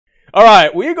All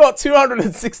right, we got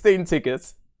 216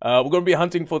 tickets. We're going to be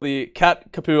hunting for the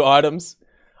Cat Capoo items.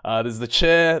 There's the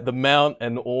chair, the mount,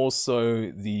 and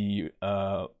also the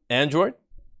Android.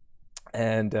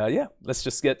 And yeah, let's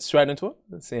just get straight into it.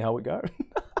 Let's see how we go.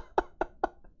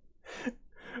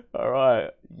 All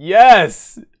right.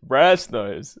 Yes! Branch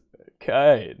nose.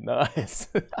 Okay, nice.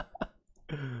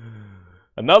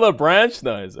 Another branch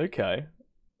nose. Okay.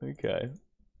 Okay.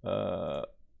 Oh,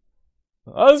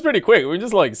 that's pretty quick. We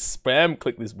just like spam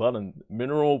click this button.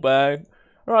 Mineral bag.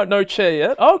 Alright, no chair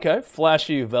yet. Oh, okay.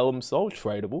 Flashy vellum soul.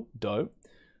 Tradable. Dope.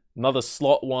 Another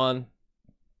slot one.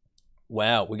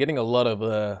 Wow, we're getting a lot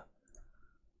of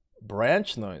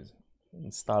branch nose.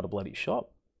 And start a bloody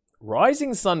shop.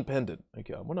 Rising Sun pendant.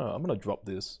 Okay, I'm gonna drop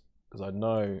this because I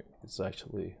know it's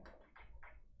actually.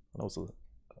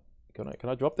 Can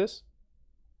I drop this?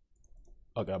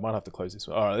 Okay, I might have to close this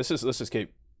one. All right, let's just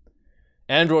keep.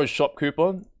 Android shop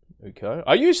coupon. Okay,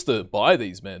 I used to buy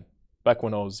these, man, back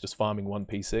when I was just farming one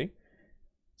PC,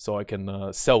 so I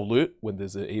can sell loot when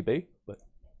there's an EB. But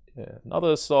yeah,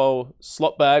 another soul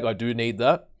slot bag. I do need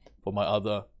that for my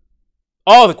other.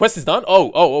 Oh, the quest is done.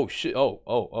 Oh shit.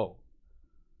 Oh.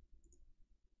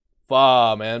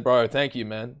 Far, man, bro. Thank you,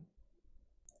 man.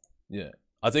 Yeah,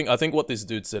 I think what this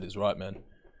dude said is right, man.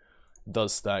 It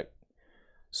does stack.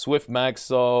 Swift mag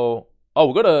soul. Oh,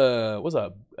 we got what's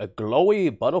that? A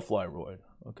glowy butterfly roid.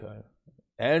 Okay.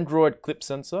 Android clip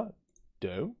sensor.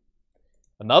 Dope.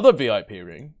 Another VIP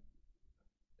ring.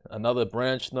 Another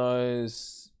branch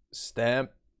nose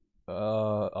stamp.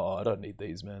 Oh, I don't need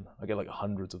these, man. I get like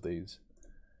hundreds of these.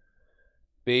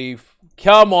 Beef.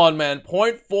 Come on, man.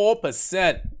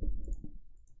 0.4%.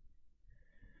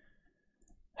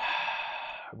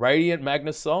 Radiant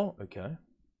Magnusol. Okay.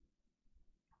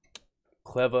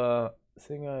 Clever.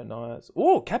 Thingo, nice.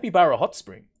 Oh, Capybara Hot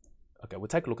Spring. Okay, we'll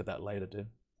take a look at that later, dude.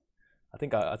 I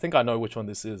think I know which one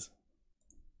this is.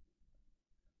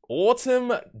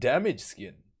 Autumn Damage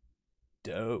Skin.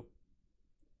 Dope.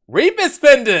 Reapers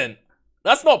Pendant!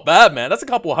 That's not bad, man. That's a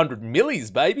couple 100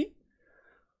 millis, baby.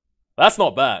 That's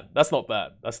not bad. That's not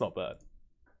bad. That's not bad.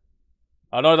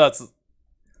 I know that's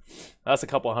a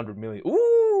couple 100 milli.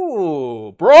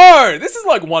 Ooh, bro, this is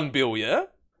like 1 bill, yeah?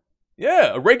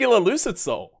 Yeah, a regular Lucid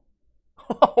Soul.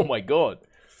 Oh my god.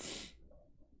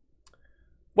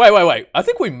 Wait. I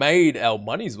think we made our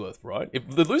money's worth, right? If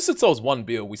the Lucid Soul's 1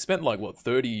 bill, we spent like, what,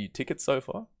 30 tickets so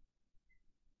far?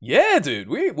 Yeah, dude.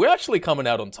 We're actually coming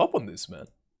out on top on this, man.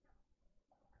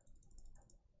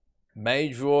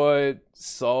 Majoid,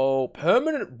 Soul,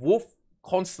 Permanent Wolf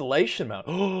Constellation Mount.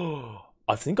 Oh,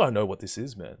 I think I know what this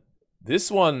is, man. This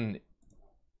one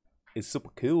is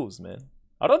super kills, man.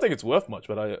 I don't think it's worth much,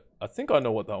 but I think I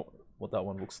know what that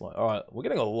one looks like. All right, we're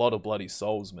getting a lot of bloody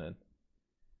souls, man.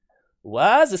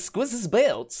 Wise exquisite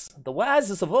belts, the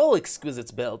wisest of all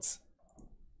exquisite belts.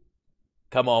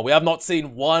 Come on, we have not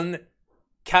seen one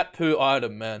cat poo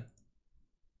item, man.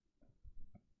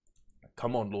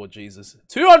 Come on, Lord Jesus.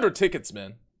 200 tickets,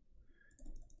 man.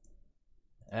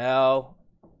 Ow.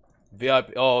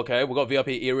 VIP. Oh, okay. We got VIP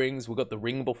earrings. We got the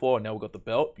ring before, and now we got the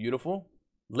belt. Beautiful.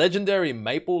 Legendary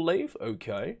Maple Leaf.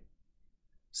 Okay.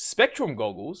 Spectrum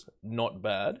goggles. Not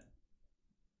bad.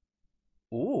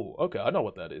 Ooh, okay. I know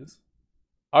what that is.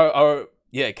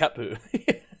 Yeah, cat poo.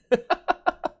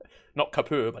 Not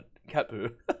Capoo, but cat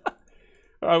poo.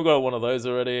 Alright, we've got one of those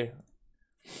already.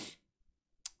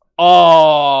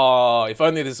 Oh, if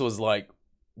only this was like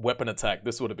weapon attack,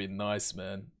 this would have been nice,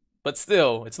 man. But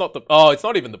still, it's not the. Oh, it's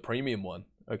not even the premium one.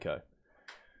 Okay.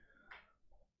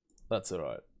 That's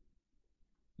alright.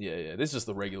 Yeah, this is just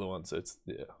the regular one, so it's,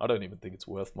 yeah, I don't even think it's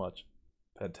worth much.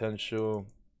 Potential.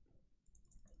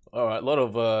 Alright, a lot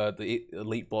of the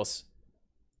Elite Boss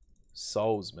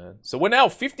souls, man. So we're now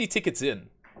 50 tickets in.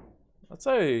 I'd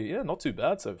say, yeah, not too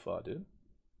bad so far, dude.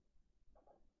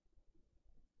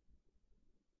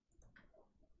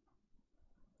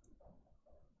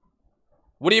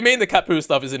 What do you mean the Capoo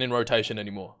stuff isn't in rotation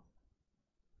anymore?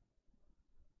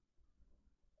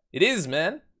 It is,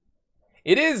 man.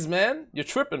 It is, man. You're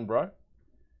tripping, bro.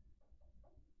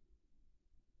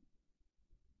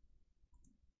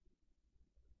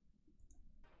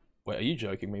 Wait, are you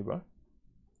joking me, bro?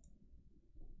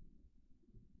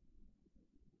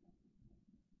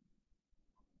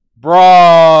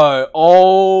 Bro,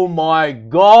 oh my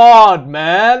god,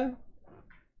 man.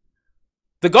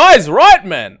 The guy's right,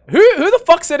 man. Who the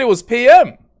fuck said it was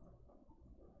PM?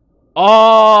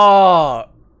 Oh.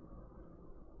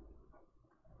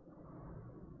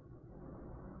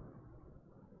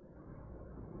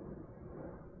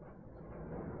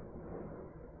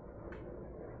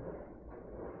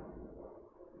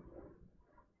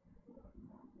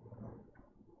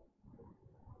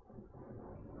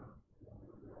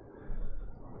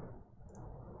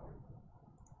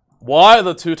 Why are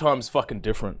the 2 times fucking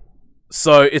different?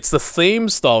 So it's the theme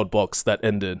styled box that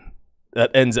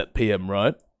ends at PM,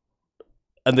 right?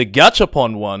 And the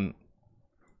Gachapon one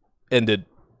ended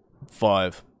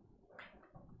 5.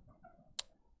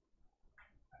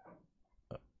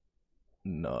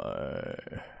 No.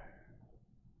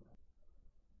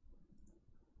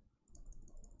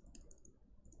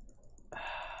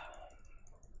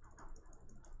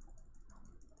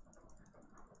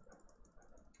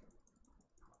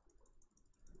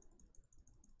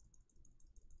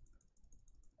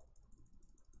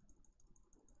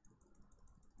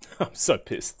 I'm so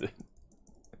pissed, dude.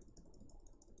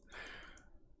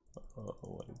 Oh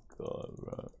my god,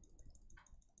 bro.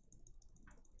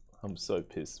 I'm so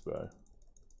pissed, bro.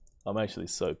 I'm actually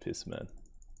so pissed, man.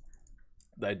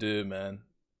 They do, man.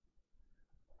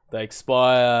 They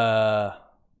expire...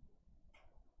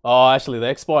 Oh, actually, they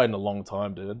expire in a long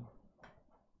time, dude.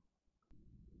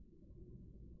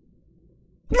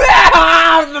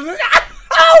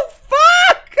 Oh,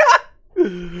 fuck!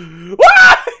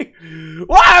 Why?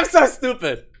 Why? I'm so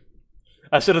stupid.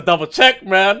 I should have double checked,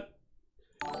 man.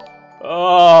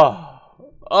 Oh.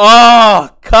 Oh,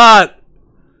 cut.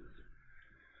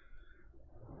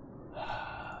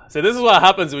 See, this is what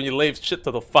happens when you leave shit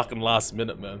to the fucking last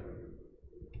minute, man.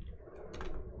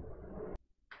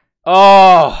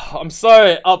 Oh, I'm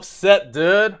so upset,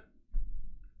 dude.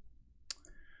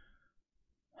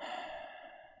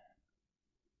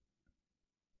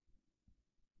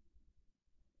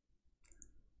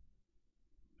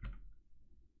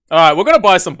 Alright, we're gonna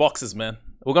buy some boxes, man.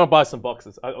 We're gonna buy some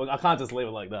boxes. I can't just leave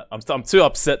it like that. I'm too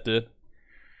upset, dude.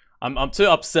 I'm too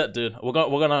upset, dude.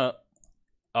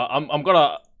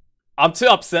 I'm too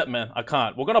upset, man. I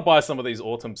can't. We're gonna buy some of these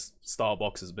autumn style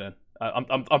boxes, man.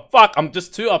 I'm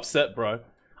just too upset, bro.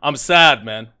 I'm sad,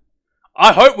 man.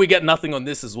 I hope we get nothing on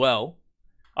this as well.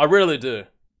 I really do.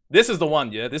 This is the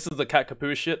one, yeah? This is the Cat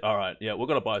Capoo shit? Alright, yeah, we're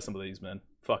gonna buy some of these, man.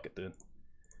 Fuck it, dude.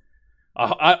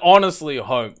 I honestly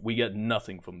hope we get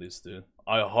nothing from this, dude.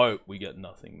 I hope we get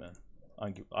nothing, man.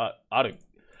 I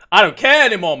don't care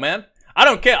anymore, man. I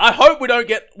don't care. I hope we don't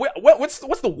get... What's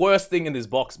the worst thing in this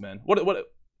box, man? What...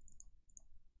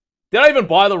 Did I even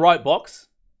buy the right box?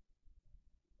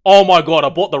 Oh my god, I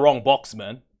bought the wrong box,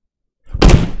 man.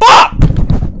 Fuck!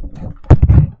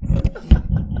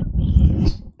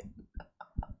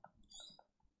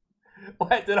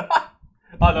 Wait, did I?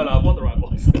 Oh, no, I bought the right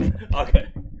box. Okay.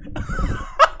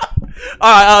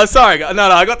 Alright, sorry. No,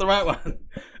 I got the right one.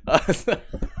 Oh,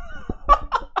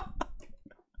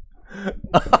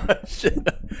 shit.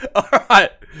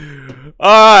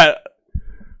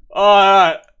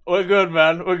 Alright. We're good,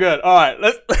 man. We're good. Alright,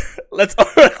 let's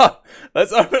open up.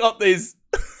 Let's open up these.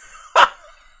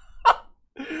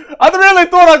 I really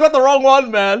thought I got the wrong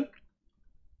one, man.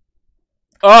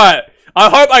 Alright. I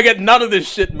hope I get none of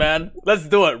this shit, man. Let's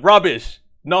do it. Rubbish.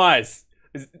 Nice.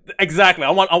 Exactly.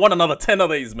 I want another 10 of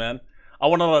these, man. I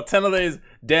want another 10 of these.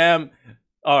 Damn.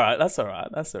 Alright, that's alright.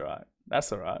 That's alright. That's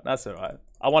alright. That's alright.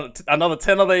 I want another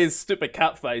 10 of these stupid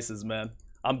cat faces, man.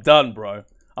 I'm done, bro.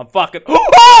 I'm fucking...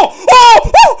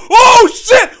 Oh,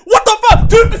 shit! What the fuck?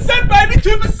 2%, baby!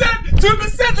 2%!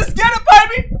 2%! Let's get it,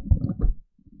 baby!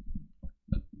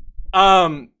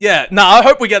 Yeah. No, I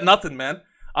hope we get nothing, man.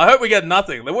 I hope we get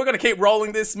nothing. We're gonna keep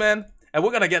rolling this, man. And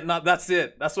we're gonna get nothing. That's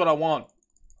it. That's what I want.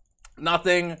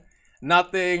 Nothing.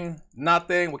 Nothing.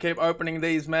 Nothing. We keep opening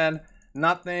these, man.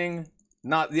 Nothing.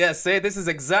 Yeah, see? This is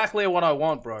exactly what I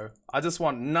want, bro. I just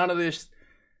want none of this...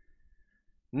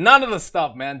 None of the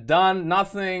stuff, man. Done.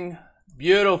 Nothing.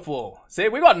 Beautiful. See,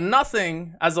 we got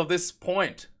nothing as of this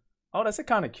point. Oh, that's a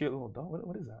kind of cute little dog.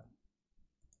 What is that?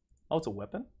 Oh, it's a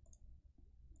weapon?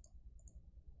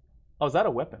 Oh, is that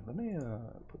a weapon? Let me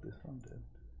put this on, dude.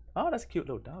 Oh, that's a cute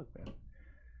little dog, man.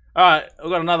 Alright,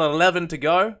 we've got another 11 to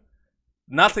go.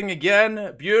 Nothing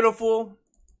again. Beautiful.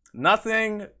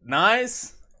 Nothing.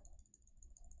 Nice.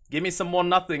 Give me some more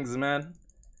nothings, man.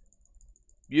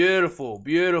 Beautiful,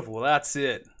 beautiful. That's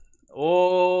it.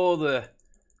 All the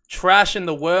trash in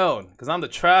the world. Because I'm the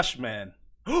trash man.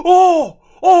 Oh!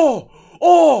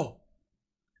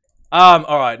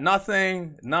 Alright.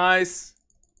 Nothing. Nice.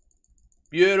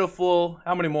 Beautiful.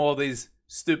 How many more of these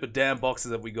stupid damn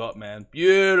boxes have we got, man?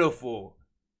 Beautiful.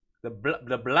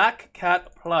 The black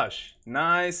cat plush.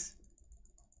 Nice.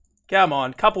 Come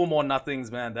on. Couple more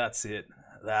nothings, man. That's it.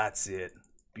 That's it.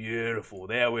 Beautiful.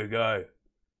 There we go.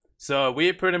 So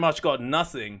we pretty much got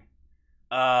nothing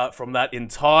from that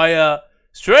entire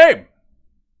stream.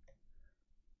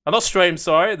 Not stream,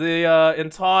 sorry. The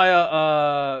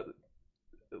entire...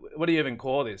 what do you even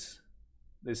call this?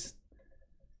 This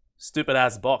stupid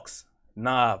ass box.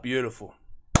 Nah, beautiful.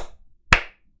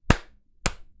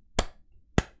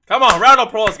 Come on, round of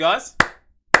applause, guys.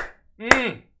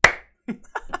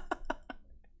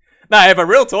 Nah, but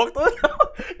real talk, dude.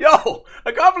 Yo,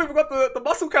 I can't believe we got the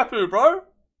muscle Capoo, bro.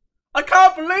 I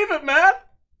can't believe it, man.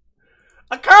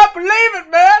 I can't believe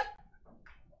it, man.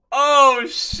 Oh,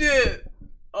 shit.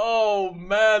 Oh,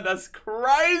 man, that's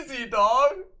crazy,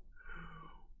 dog.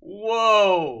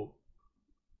 Whoa.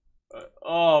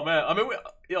 Oh, man. I mean,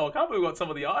 yo, I can't believe we got some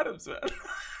of the items, man.